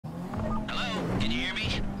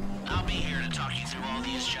I'll be here to talk you through all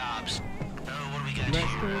these jobs. Oh, what do we got here?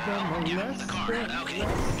 Yeah, the car. Okay,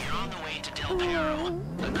 you're on the way to Del Perro.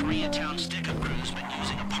 A Koreatown stick-up crew's been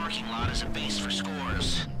using a parking lot as a base for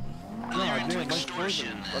scores. They're into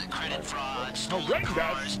extortion, credit fraud, stolen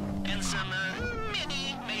cars, and some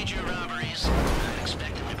major robberies. I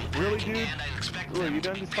expect them to be packing, and I expect them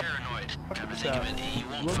to be paranoid. Come to think of it, you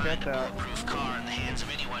won't find a bulletproof car in the hands of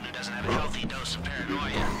anyone who doesn't have a healthy dose of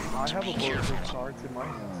paranoia. I have a bulletproof car, it's in my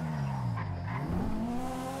hands.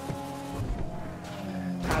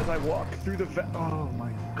 As I walk through the oh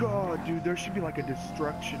my god, dude, there should be like a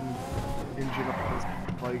destruction engine on this.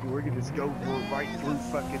 Like, we could just go right through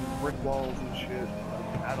fucking brick walls and shit.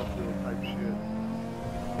 Like, Battlefield type shit.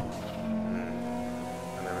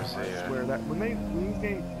 I never see I swear that when this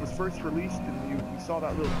game was first released and you saw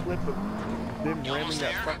that little clip of them ramming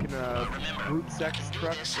that fucking group sex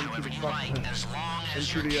truck into the fucking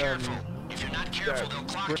into the that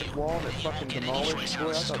brick wall that fucking demolished.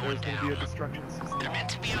 Boy, I thought there was gonna be a destruction system.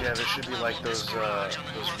 Yeah, there should be like those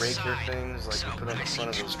rapier things, like you put on the front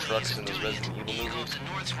of those trucks in those Resident Evil movies.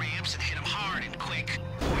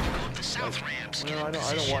 No, I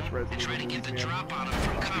don't watch Resident Evil movies,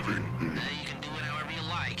 man.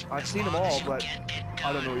 I've seen them all, but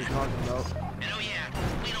I don't know what you're talking about.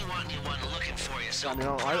 I mean,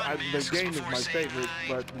 the game is my favorite,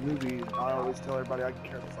 but the movie, I always tell everybody I can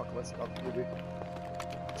care the fuck less about the movie.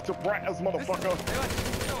 Surprise, motherfucker!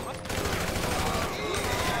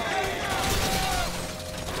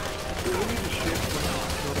 Dude, let me just shift.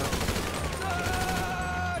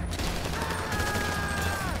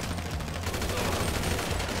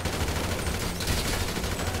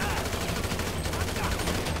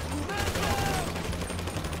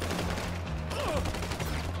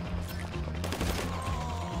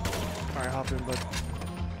 Alright, hop in, bud.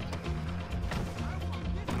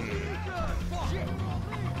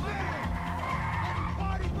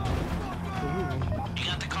 You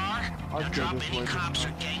got the car? Now drop any cops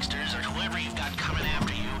or gangsters or whoever you've got coming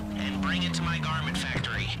after you and bring it to my garment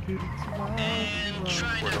factory. And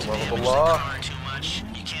try not to damage the car too much.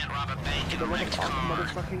 You can't rob a bank in a wrecked car.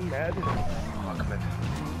 Motherfucking mad. Ahmed.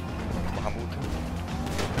 Mahmoud.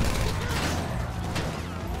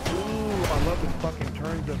 Ooh, I love the fucking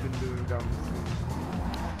turns I've been doing down this thing.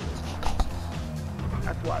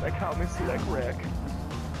 That's why they call me Select Wreck.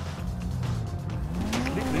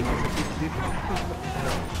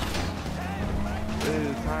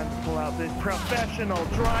 It's time to pull out this professional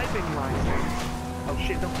driving license. Oh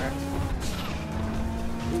shit, don't crash.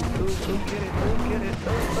 Ooh, get it, get it,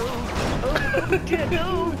 get it,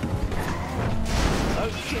 oh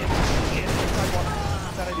shit,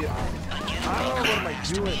 what's that idea? I don't know what am I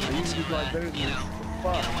doing, I usually drive better than this.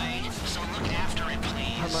 Fuck.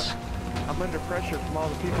 I'm under pressure from all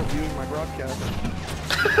the people viewing my broadcast.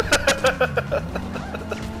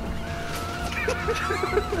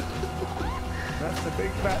 That's the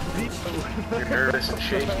big fat people. You're nervous and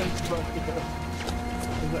shaky.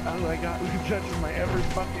 I'm like, I'm judging my every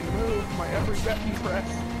fucking move, my every button press.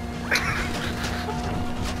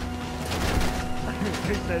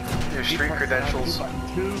 Your street credentials.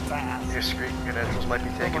 Too fast. Your street credentials might be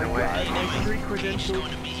taken away. My street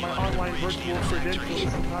credentials, my online virtual credentials,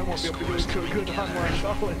 I won't be able to go to a good online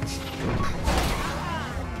college.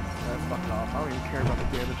 Fuck off. I don't even care about the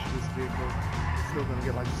damage to this vehicle. It's still gonna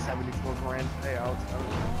get like 74 grand payouts.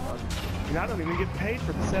 I don't even get paid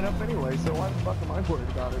for the setup anyway, so why the fuck am I worried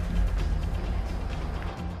about it?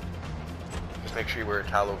 Just make sure you wear a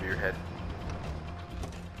towel over your head.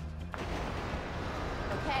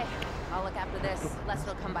 Okay, I'll look after this.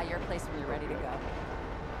 Lester will come by your place when you're ready to go.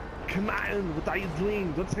 Come on, what are you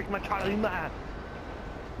doing? Don't take my car in that.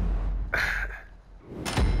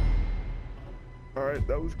 Alright,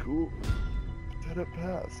 that was cool. Setup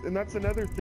pass. And that's another thing.